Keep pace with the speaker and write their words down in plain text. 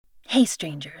Hey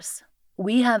strangers,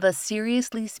 we have a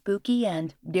seriously spooky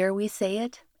and, dare we say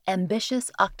it, ambitious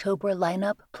October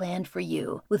lineup planned for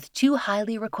you, with 2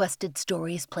 highly requested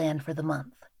stories planned for the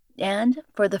month. And,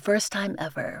 for the first time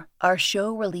ever, our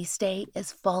show release day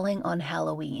is falling on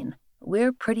Halloween.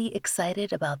 We're pretty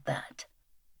excited about that.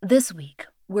 This week,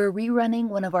 we're rerunning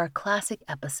one of our classic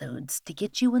episodes to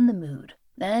get you in the mood,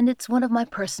 and it's one of my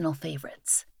personal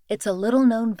favorites. It's a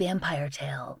little-known vampire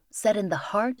tale set in the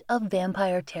heart of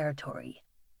vampire territory.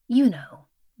 You know,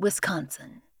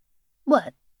 Wisconsin.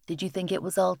 What, did you think it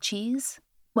was all cheese?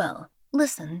 Well,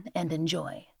 listen and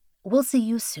enjoy. We'll see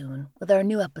you soon with our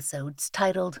new episodes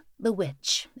titled The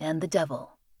Witch and the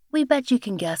Devil. We bet you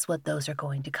can guess what those are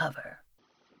going to cover.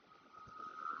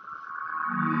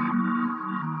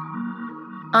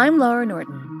 I'm Laura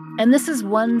Norton, and this is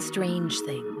One Strange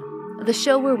Thing, the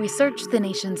show where we search the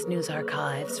nation's news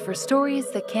archives for stories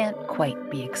that can't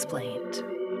quite be explained.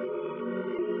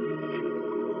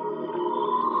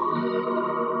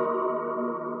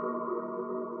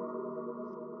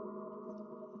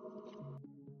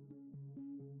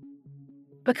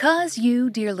 Because you,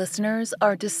 dear listeners,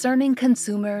 are discerning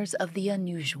consumers of the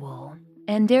unusual,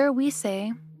 and dare we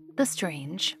say, the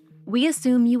strange, we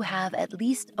assume you have at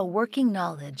least a working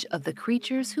knowledge of the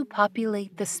creatures who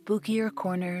populate the spookier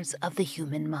corners of the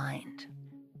human mind.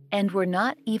 And we're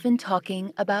not even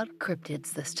talking about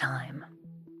cryptids this time.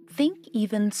 Think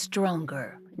even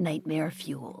stronger nightmare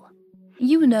fuel.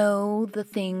 You know, the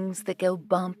things that go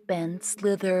bump and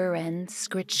slither and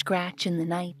scritch-scratch in the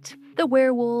night, the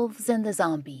werewolves and the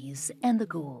zombies and the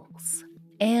ghouls,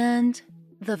 and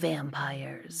the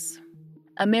vampires.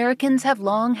 Americans have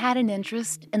long had an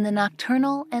interest in the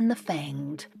nocturnal and the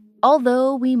fanged,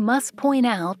 although we must point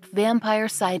out vampire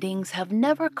sightings have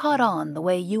never caught on the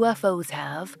way UFOs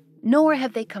have, nor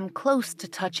have they come close to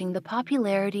touching the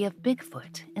popularity of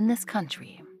Bigfoot in this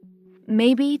country.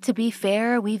 Maybe, to be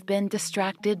fair, we've been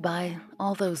distracted by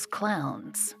all those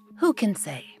clowns. Who can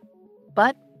say?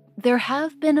 But there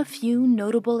have been a few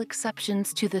notable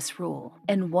exceptions to this rule,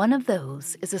 and one of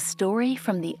those is a story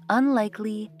from the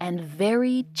unlikely and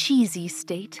very cheesy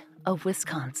state of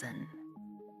Wisconsin.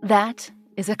 That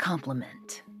is a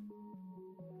compliment.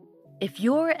 If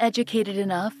you're educated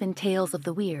enough in tales of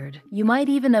the weird, you might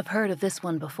even have heard of this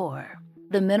one before,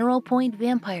 the Mineral Point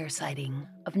vampire sighting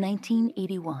of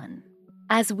 1981.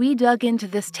 As we dug into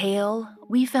this tale,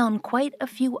 we found quite a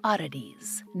few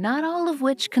oddities, not all of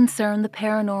which concern the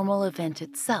paranormal event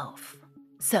itself.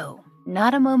 So,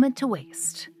 not a moment to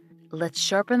waste. Let's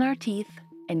sharpen our teeth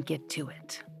and get to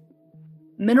it.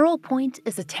 Mineral Point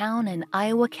is a town in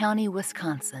Iowa County,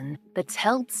 Wisconsin, that's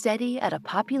held steady at a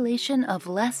population of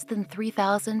less than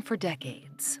 3,000 for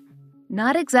decades.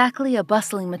 Not exactly a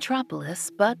bustling metropolis,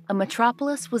 but a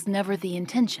metropolis was never the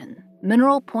intention.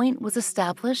 Mineral Point was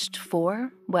established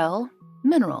for, well,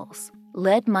 minerals,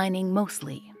 lead mining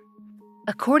mostly.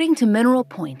 According to Mineral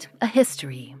Point, a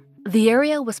history, the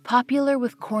area was popular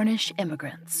with Cornish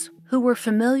immigrants who were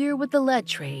familiar with the lead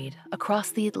trade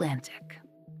across the Atlantic.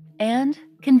 And,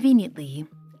 conveniently,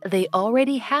 they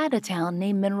already had a town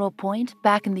named Mineral Point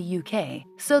back in the UK,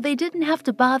 so they didn't have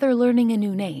to bother learning a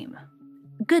new name.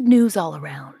 Good news all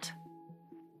around.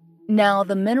 Now,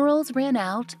 the minerals ran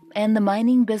out, and the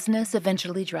mining business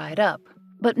eventually dried up.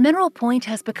 But Mineral Point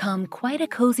has become quite a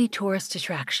cozy tourist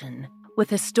attraction, with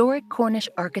historic Cornish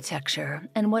architecture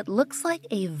and what looks like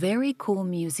a very cool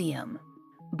museum.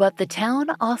 But the town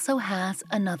also has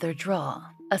another draw,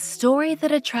 a story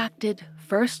that attracted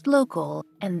first local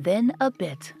and then a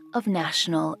bit of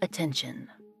national attention.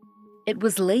 It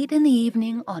was late in the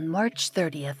evening on March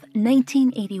 30th,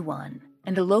 1981,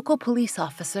 and a local police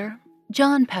officer,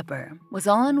 John Pepper, was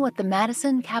on what the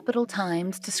Madison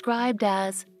Capital-Times described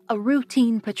as a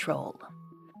routine patrol.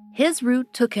 His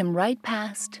route took him right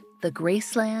past the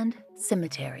Graceland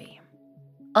Cemetery.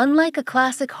 Unlike a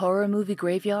classic horror movie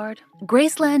graveyard,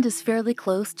 Graceland is fairly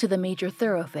close to the major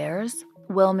thoroughfares,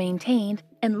 well-maintained,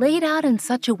 and laid out in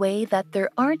such a way that there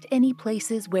aren't any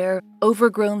places where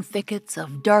overgrown thickets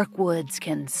of dark woods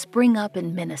can spring up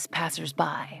and menace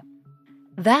passers-by.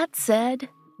 That said,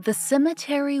 the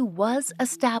cemetery was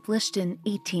established in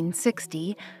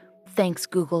 1860, thanks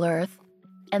Google Earth,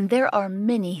 and there are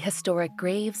many historic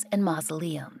graves and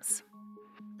mausoleums.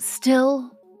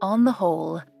 Still, on the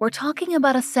whole, we're talking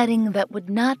about a setting that would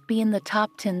not be in the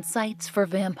top 10 sites for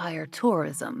vampire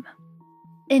tourism.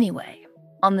 Anyway,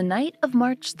 on the night of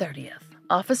March 30th,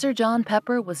 Officer John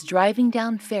Pepper was driving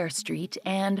down Fair Street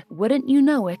and, wouldn't you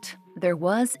know it, there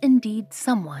was indeed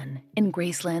someone in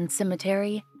Graceland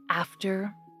Cemetery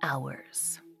after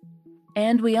hours.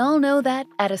 And we all know that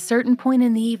at a certain point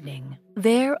in the evening,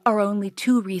 There are only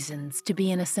two reasons to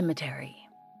be in a cemetery.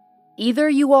 Either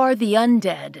you are the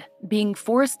undead, being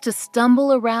forced to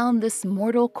stumble around this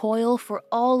mortal coil for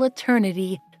all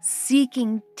eternity,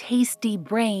 seeking tasty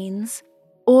brains,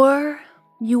 or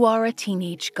you are a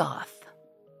teenage goth.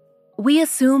 We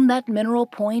assume that Mineral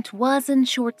Point was in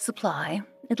short supply,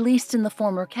 at least in the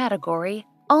former category,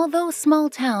 although small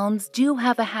towns do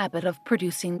have a habit of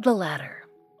producing the latter.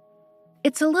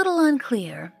 It's a little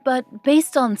unclear, but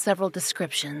based on several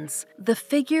descriptions, the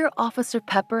figure Officer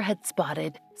Pepper had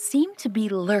spotted seemed to be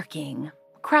lurking,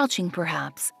 crouching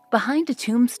perhaps, behind a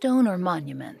tombstone or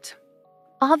monument.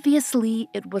 Obviously,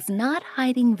 it was not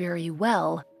hiding very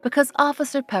well because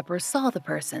Officer Pepper saw the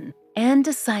person and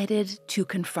decided to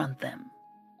confront them.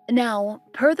 Now,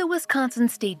 per the Wisconsin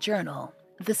State Journal,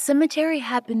 the cemetery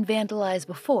had been vandalized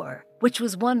before, which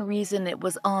was one reason it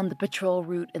was on the patrol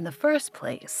route in the first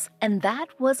place, and that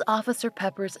was Officer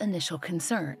Pepper's initial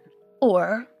concern.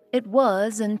 Or it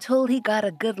was until he got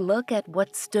a good look at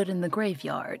what stood in the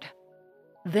graveyard.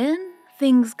 Then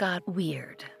things got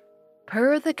weird.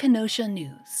 Per the Kenosha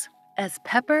News, as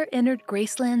Pepper entered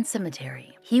Graceland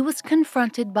Cemetery, he was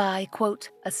confronted by,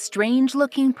 quote, a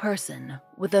strange-looking person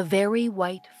with a very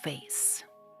white face.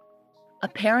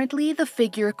 Apparently, the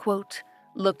figure, quote,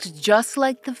 looked just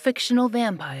like the fictional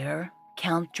vampire,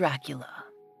 Count Dracula.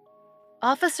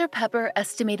 Officer Pepper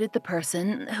estimated the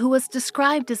person, who was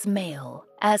described as male,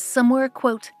 as somewhere,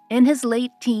 quote, in his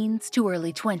late teens to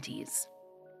early 20s.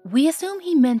 We assume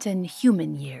he meant in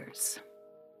human years.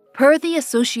 Per the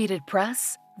Associated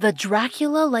Press, the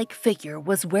Dracula-like figure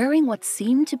was wearing what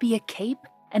seemed to be a cape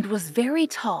and was very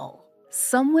tall,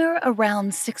 somewhere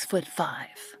around 6'5".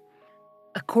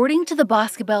 According to the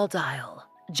Boscobel Dial,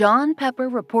 John Pepper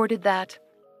reported that,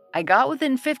 I got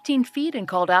within 15 feet and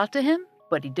called out to him,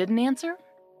 but he didn't answer.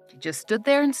 He just stood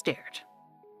there and stared.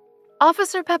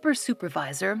 Officer Pepper's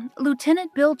supervisor,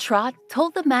 Lieutenant Bill Trott,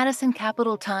 told the Madison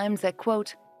Capital Times that,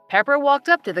 quote, Pepper walked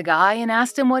up to the guy and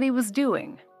asked him what he was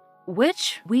doing,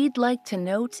 which we'd like to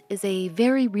note is a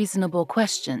very reasonable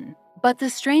question, but the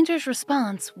stranger's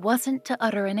response wasn't to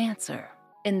utter an answer.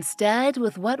 Instead,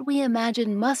 with what we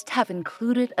imagine must have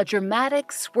included a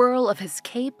dramatic swirl of his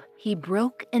cape, he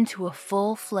broke into a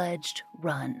full-fledged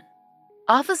run.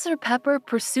 Officer Pepper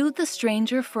pursued the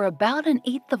stranger for about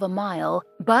 1/8 of a mile,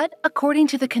 but according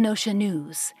to the Kenosha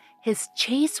News, his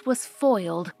chase was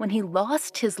foiled when he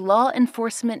lost his law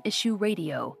enforcement issue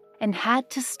radio and had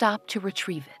to stop to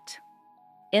retrieve it.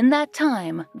 In that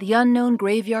time, the unknown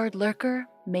graveyard lurker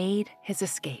made his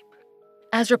escape.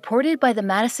 As reported by the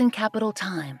Madison Capital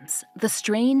Times, the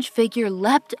strange figure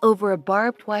leapt over a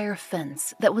barbed wire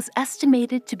fence that was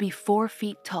estimated to be 4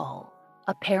 feet tall,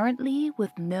 apparently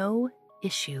with no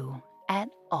issue at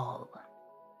all.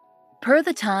 Per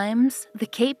the Times, the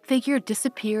Cape figure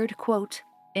disappeared, quote,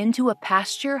 into a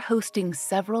pasture hosting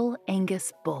several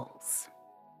Angus bulls.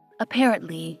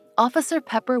 Apparently, Officer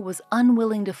Pepper was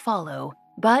unwilling to follow,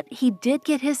 but he did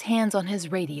get his hands on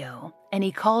his radio, and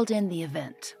he called in the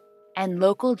event. And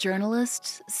local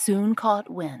journalists soon caught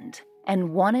wind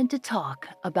and wanted to talk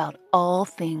about all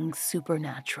things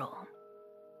supernatural.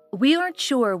 We aren't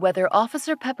sure whether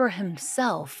Officer Pepper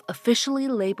himself officially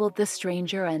labeled the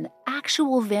stranger an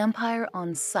actual vampire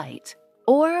on sight,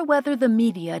 or whether the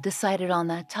media decided on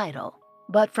that title.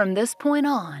 But from this point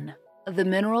on, the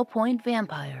Mineral Point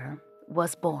vampire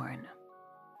was born.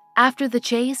 After the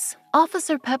chase,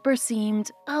 Officer Pepper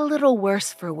seemed a little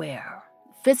worse for wear,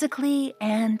 physically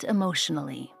and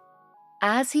emotionally.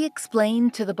 As he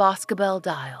explained to the Boscobel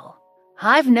Dial,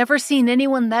 I've never seen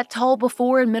anyone that tall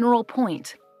before in Mineral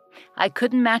Point. I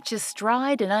couldn't match his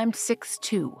stride and I'm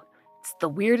 6'2". It's the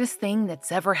weirdest thing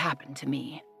that's ever happened to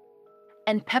me.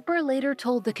 And Pepper later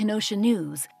told the Kenosha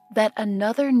News that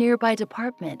another nearby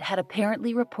department had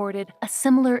apparently reported a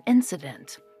similar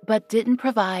incident, but didn't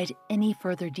provide any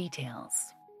further details.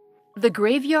 The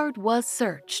graveyard was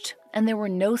searched, and there were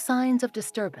no signs of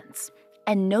disturbance,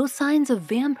 and no signs of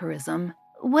vampirism,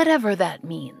 whatever that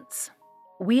means.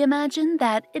 We imagine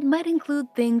that it might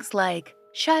include things like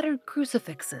shattered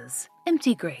crucifixes,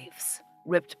 empty graves,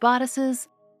 ripped bodices,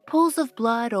 pools of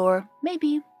blood, or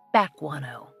maybe bat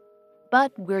guano.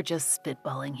 But we're just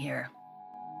spitballing here.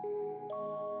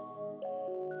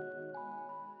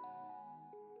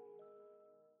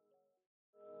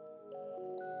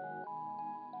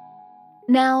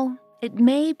 Now, it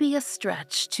may be a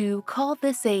stretch to call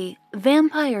this a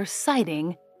vampire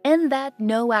sighting in that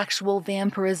no actual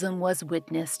vampirism was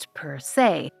witnessed per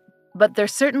se, but there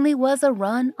certainly was a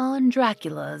run on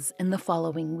Draculas in the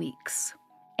following weeks.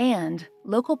 And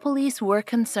local police were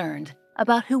concerned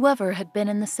about whoever had been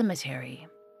in the cemetery.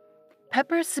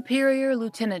 Pepper's superior,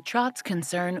 Lieutenant Trott's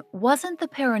concern wasn't the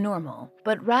paranormal,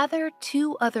 but rather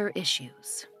two other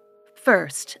issues.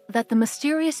 First, that the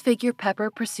mysterious figure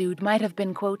Pepper pursued might have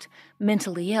been, quote,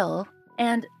 mentally ill,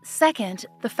 and second,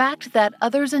 the fact that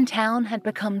others in town had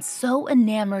become so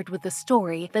enamored with the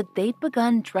story that they'd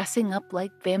begun dressing up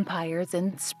like vampires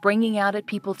and springing out at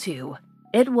people too.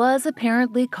 It was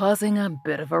apparently causing a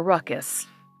bit of a ruckus.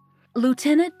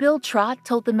 Lieutenant Bill Trott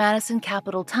told the Madison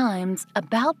Capital-Times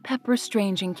about Pepper's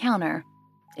strange encounter.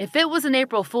 If it was an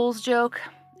April Fool's joke,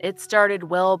 it started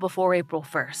well before April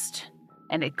 1st,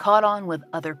 and it caught on with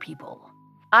other people.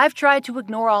 I've tried to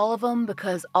ignore all of them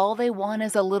because all they want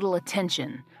is a little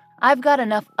attention. I've got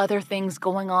enough other things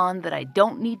going on that I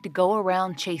don't need to go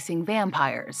around chasing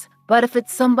vampires. But if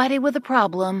it's somebody with a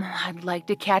problem, I'd like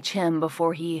to catch him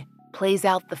before he plays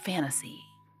out the fantasy.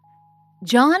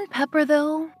 John Pepper,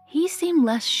 though, he seemed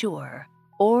less sure,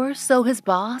 or so his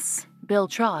boss, Bill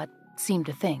Trott, seemed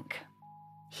to think.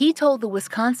 He told the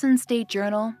Wisconsin State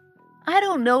Journal, "I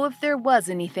don't know if there was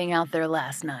anything out there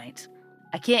last night.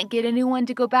 I can't get anyone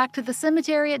to go back to the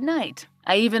cemetery at night.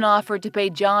 I even offered to pay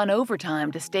John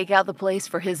overtime to stake out the place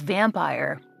for his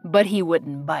vampire, but he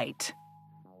wouldn't bite."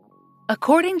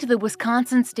 According to the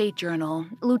Wisconsin State Journal,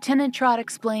 Lieutenant Trott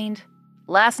explained,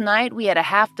 "Last night we had a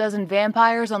half-dozen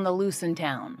vampires on the loose in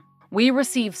town. We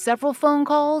received several phone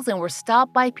calls and were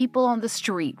stopped by people on the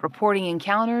street reporting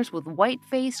encounters with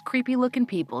white-faced, creepy-looking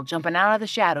people jumping out of the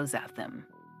shadows at them."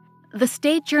 The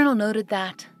State Journal noted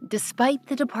that, despite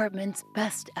the department's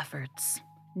best efforts,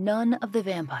 none of the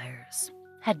vampires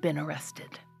had been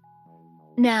arrested.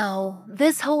 Now,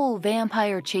 this whole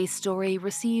vampire chase story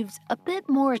received a bit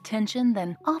more attention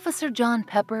than Officer John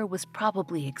Pepper was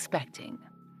probably expecting.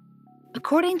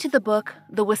 According to the book,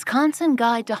 The Wisconsin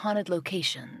Guide to Haunted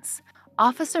Locations,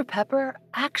 Officer Pepper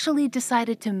actually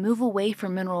decided to move away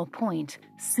from Mineral Point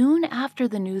soon after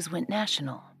the news went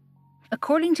national.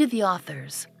 According to the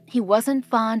authors, he wasn't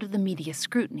fond of the media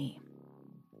scrutiny.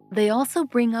 They also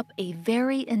bring up a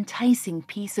very enticing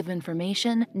piece of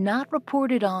information not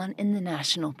reported on in the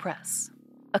national press.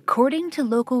 According to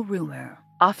local rumor,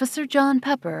 Officer John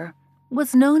Pepper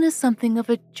was known as something of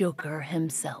a joker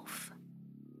himself.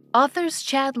 Authors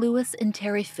Chad Lewis and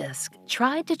Terry Fisk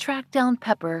tried to track down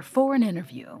Pepper for an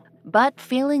interview, but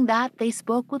failing that, they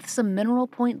spoke with some Mineral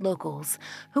Point locals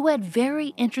who had very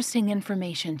interesting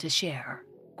information to share.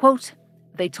 Quote,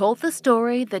 "They told the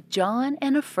story that John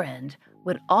and a friend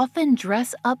would often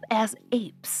dress up as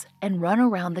apes and run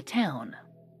around the town.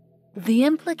 The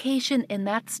implication in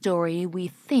that story, we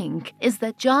think, is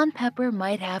that John Pepper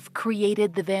might have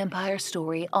created the vampire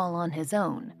story all on his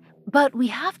own. But we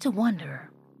have to wonder,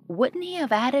 wouldn't he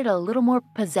have added a little more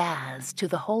pizzazz to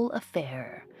the whole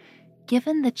affair,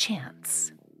 given the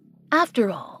chance? After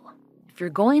all, if you're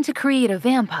going to create a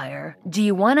vampire, do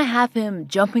you want to have him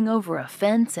jumping over a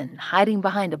fence and hiding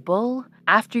behind a bull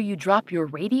after you drop your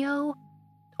radio?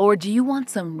 Or do you want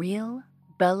some real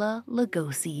Bela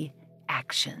Lugosi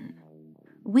action?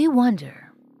 We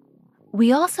wonder.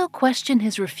 We also question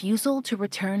his refusal to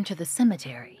return to the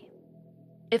cemetery.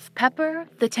 If Pepper,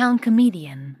 the town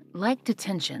comedian, liked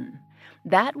attention,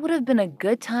 that would have been a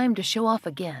good time to show off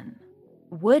again.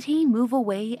 Would he move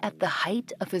away at the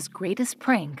height of his greatest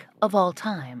prank of all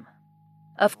time?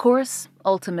 Of course,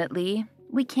 ultimately,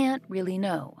 we can't really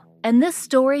know. And this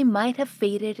story might have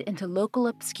faded into local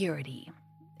obscurity,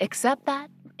 except that,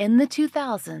 in the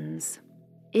 2000s,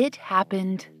 it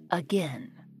happened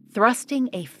again, thrusting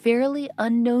a fairly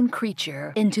unknown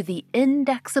creature into the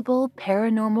indexable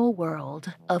paranormal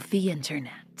world of the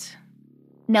internet.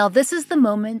 Now, this is the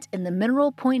moment in the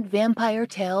Mineral Point vampire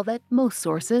tale that most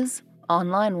sources,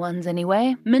 online ones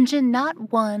anyway, mention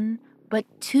not one, but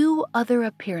two other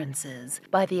appearances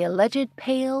by the alleged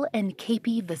pale and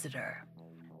capey visitor.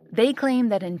 They claim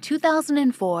that in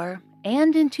 2004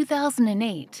 and in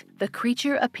 2008, the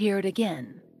creature appeared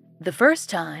again, the first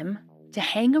time to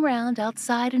hang around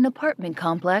outside an apartment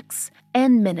complex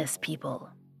and menace people.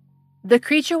 The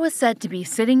creature was said to be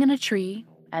sitting in a tree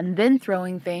and then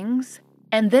throwing things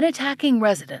and then attacking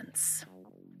residents.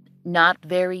 Not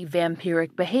very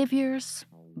vampiric behaviors,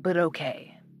 but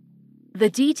okay. The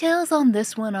details on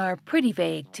this one are pretty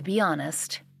vague, to be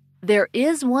honest. There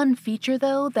is one feature,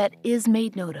 though, that is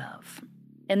made note of.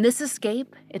 In this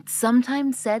escape, it's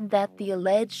sometimes said that the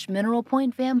alleged Mineral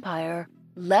Point vampire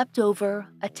leapt over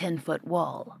a 10-foot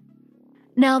wall.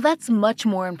 Now, that's much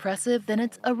more impressive than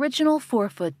its original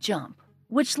 4-foot jump,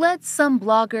 which led some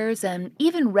bloggers and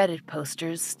even Reddit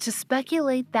posters to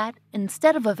speculate that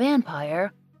instead of a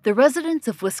vampire, the residents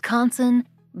of Wisconsin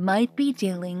might be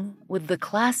dealing with the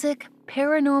classic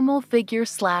paranormal figure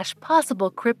 /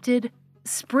 possible cryptid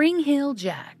Spring Hill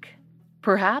Jack,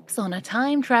 perhaps on a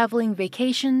time-traveling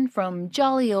vacation from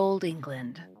jolly old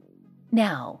England.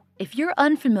 Now, if you're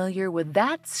unfamiliar with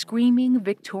that screaming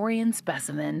Victorian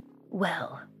specimen,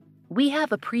 well, we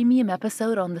have a premium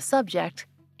episode on the subject,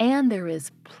 and there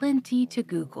is plenty to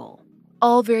Google.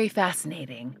 All very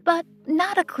fascinating, but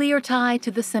not a clear tie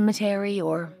to the cemetery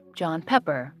or John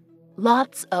Pepper.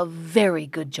 Lots of very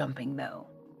good jumping, though.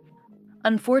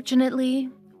 Unfortunately,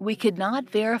 we could not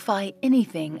verify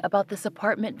anything about this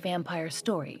apartment vampire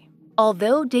story.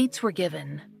 Although dates were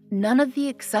given, none of the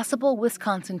accessible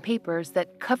Wisconsin papers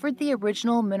that covered the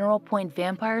original Mineral Point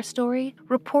vampire story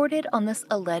reported on this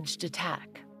alleged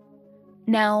attack.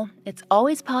 Now, it's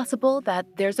always possible that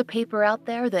there's a paper out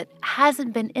there that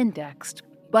hasn't been indexed,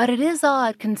 but it is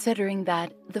odd considering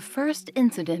that the first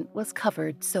incident was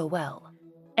covered so well.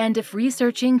 And if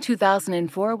researching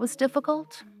 2004 was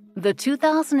difficult, the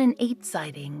 2008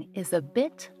 sighting is a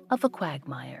bit of a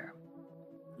quagmire.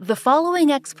 The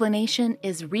following explanation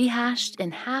is rehashed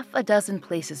in half a dozen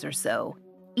places or so,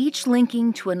 each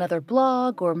linking to another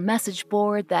blog or message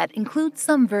board that includes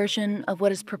some version of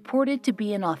what is purported to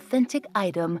be an authentic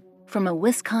item from a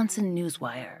Wisconsin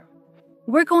newswire.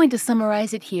 We're going to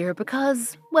summarize it here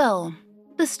because, well,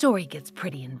 the story gets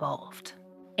pretty involved.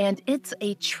 And it's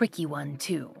a tricky one,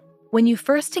 too. When you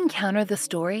first encounter the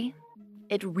story,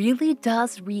 it really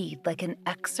does read like an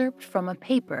excerpt from a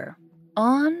paper,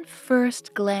 on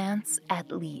first glance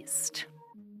at least.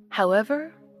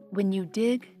 However, when you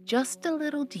dig just a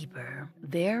little deeper,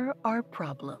 there are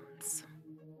problems.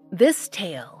 This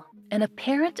tale, an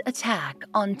apparent attack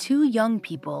on two young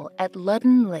people at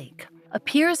Ludden Lake,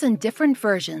 appears in different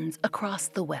versions across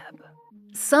the web.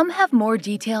 Some have more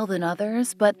detail than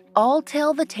others, but all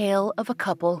tell the tale of a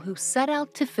couple who set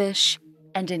out to fish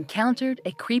and encountered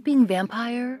a creeping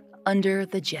vampire under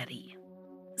the jetty.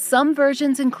 Some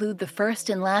versions include the first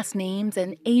and last names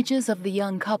and ages of the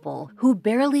young couple who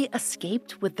barely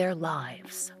escaped with their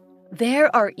lives.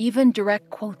 There are even direct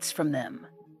quotes from them.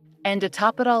 And to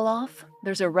top it all off,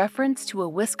 there's a reference to a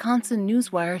Wisconsin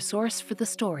newswire source for the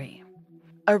story.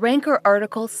 A Ranker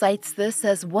article cites this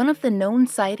as one of the known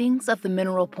sightings of the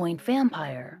Mineral Point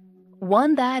vampire,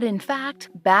 one that, in fact,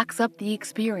 backs up the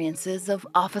experiences of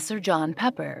Officer John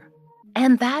Pepper.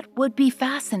 And that would be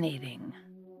fascinating.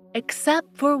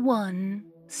 Except for one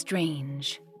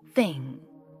strange thing.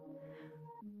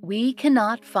 We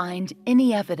cannot find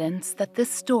any evidence that this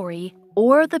story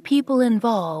or the people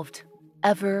involved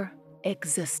ever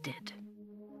existed.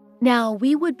 Now,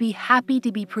 we would be happy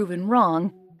to be proven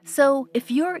wrong, so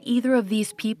if you're either of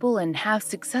these people and have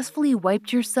successfully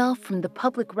wiped yourself from the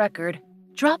public record,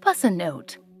 drop us a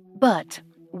note. But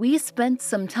we spent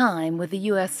some time with the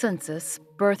U.S. Census,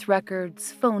 birth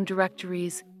records, phone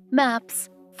directories, maps,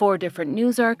 4 different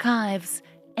news archives,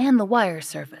 and the wire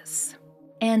service.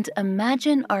 And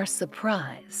imagine our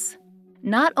surprise.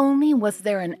 Not only was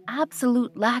there an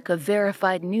absolute lack of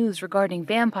verified news regarding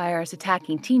vampires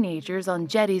attacking teenagers on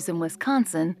jetties in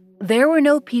Wisconsin, there were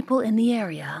no people in the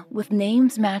area with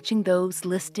names matching those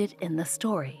listed in the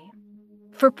story.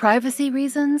 For privacy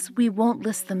reasons, we won't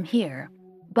list them here,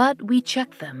 but we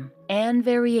checked them, and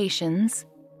variations,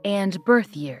 and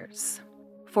birth years,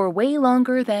 for way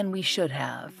longer than we should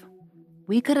have.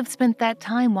 We could have spent that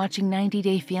time watching 90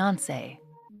 Day Fiancé.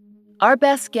 Our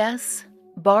best guess,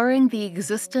 barring the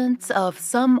existence of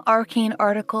some arcane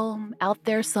article out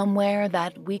there somewhere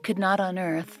that we could not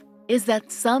unearth, is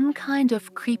that some kind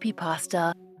of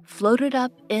creepypasta floated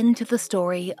up into the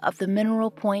story of the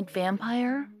Mineral Point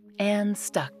vampire and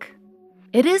stuck.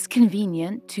 It is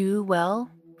convenient to,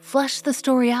 well, flesh the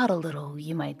story out a little,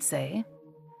 you might say.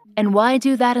 And why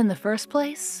do that in the first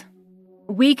place?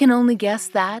 We can only guess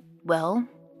that, well,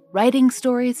 writing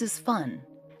stories is fun,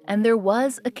 and there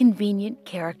was a convenient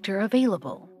character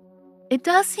available. It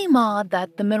does seem odd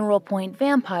that the Mineral Point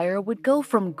vampire would go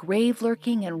from grave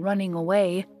lurking and running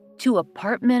away to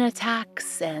apartment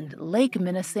attacks and lake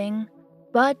menacing,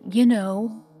 but,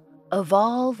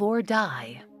 evolve or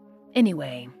die.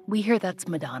 Anyway, we hear that's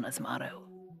Madonna's motto.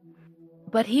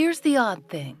 But here's the odd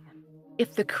thing.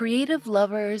 If the creative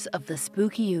lovers of the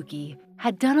spooky ooky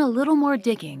had done a little more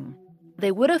digging,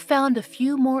 they would have found a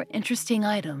few more interesting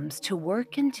items to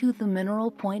work into the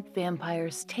Mineral Point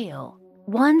vampire's tale,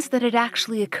 ones that had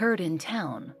actually occurred in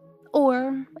town,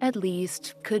 or at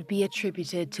least could be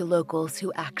attributed to locals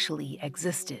who actually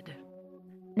existed.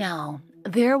 Now,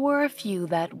 there were a few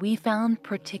that we found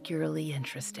particularly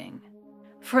interesting.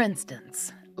 For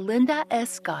instance, Linda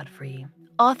S. Godfrey,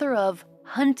 author of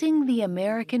Hunting the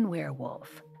American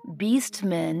Werewolf, Beast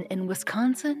Men in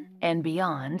Wisconsin and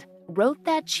beyond wrote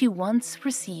that she once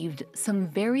received some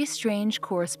very strange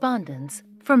correspondence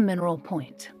from Mineral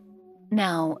Point.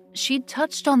 Now, she'd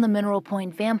touched on the Mineral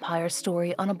Point vampire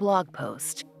story on a blog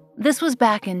post. This was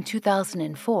back in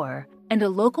 2004, and a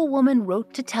local woman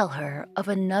wrote to tell her of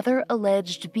another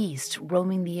alleged beast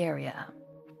roaming the area.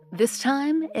 This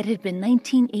time, it had been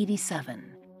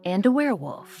 1987, and a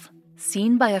werewolf,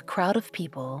 seen by a crowd of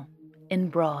people in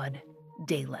broad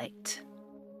daylight.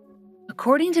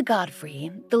 According to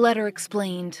Godfrey, the letter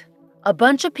explained, "A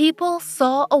bunch of people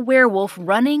saw a werewolf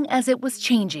running as it was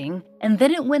changing, and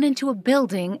then it went into a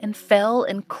building and fell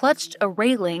and clutched a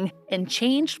railing and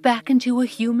changed back into a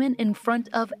human in front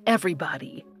of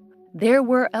everybody. There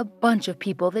were a bunch of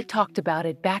people that talked about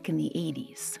it back in the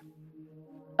 80s.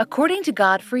 According to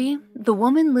Godfrey, the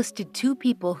woman listed 2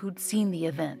 people who'd seen the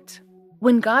event.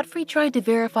 When Godfrey tried to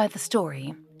verify the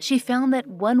story, she found that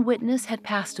one witness had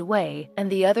passed away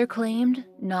and the other claimed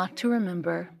not to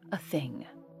remember a thing.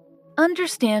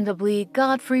 Understandably,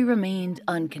 Godfrey remained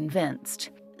unconvinced.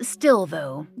 Still,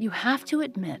 though, you have to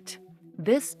admit,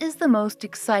 this is the most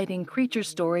exciting creature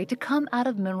story to come out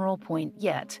of Mineral Point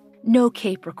yet. No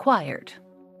cape required.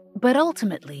 But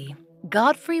ultimately,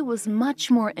 Godfrey was much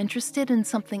more interested in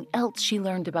something else she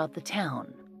learned about the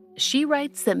town. She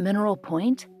writes that Mineral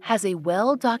Point has a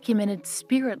well-documented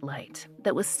spirit light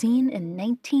that was seen in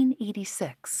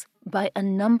 1986 by a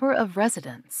number of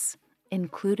residents,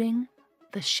 including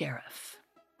the sheriff.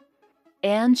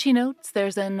 And she notes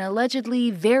there's an allegedly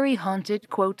very haunted,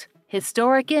 quote,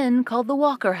 historic inn called the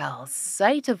Walker House,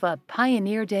 site of a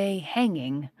Pioneer Day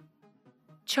hanging.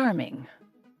 Charming.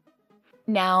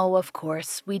 Now, of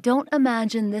course, we don't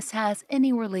imagine this has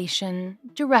any relation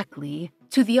directly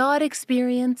to the odd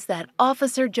experience that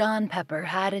Officer John Pepper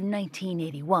had in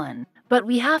 1981, but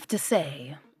we have to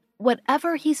say,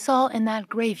 whatever he saw in that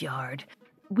graveyard,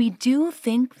 we do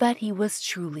think that he was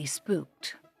truly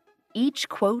spooked. Each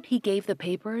quote he gave the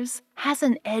papers has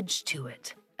an edge to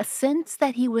it, a sense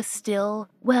that he was still,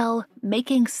 well,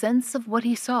 making sense of what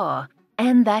he saw,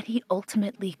 and that he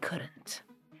ultimately couldn't.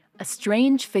 A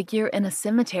strange figure in a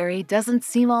cemetery doesn't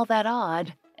seem all that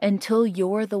odd until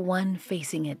you're the one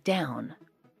facing it down.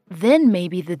 Then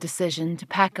maybe the decision to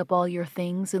pack up all your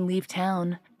things and leave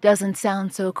town doesn't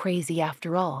sound so crazy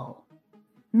after all.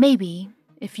 Maybe,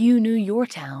 if you knew your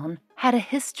town had a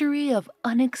history of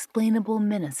unexplainable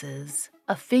menaces,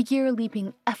 a figure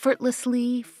leaping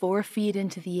effortlessly 4 feet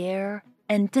into the air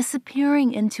and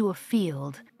disappearing into a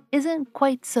field isn't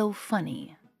quite so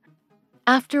funny.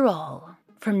 After all,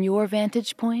 from your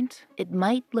vantage point, it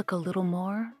might look a little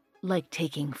more like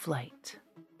taking flight.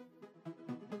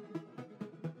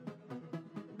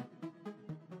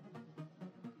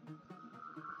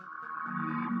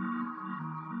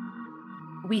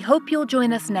 We hope you'll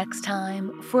join us next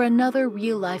time for another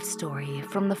real-life story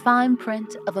from the fine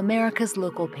print of America's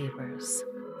local papers.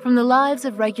 From the lives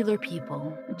of regular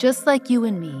people, just like you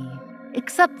and me,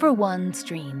 except for one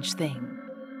strange thing.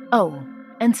 Oh,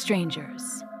 and strangers.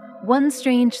 One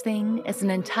Strange Thing is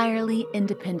an entirely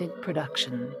independent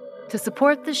production. To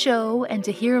support the show and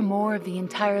to hear more of the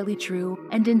entirely true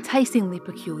and enticingly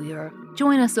peculiar,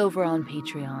 join us over on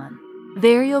Patreon.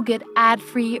 There you'll get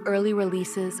ad-free early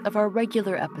releases of our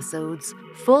regular episodes,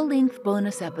 full-length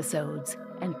bonus episodes,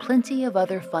 and plenty of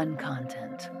other fun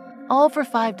content. All for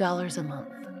 $5 a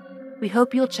month. We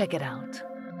hope you'll check it out.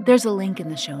 There's a link in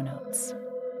the show notes.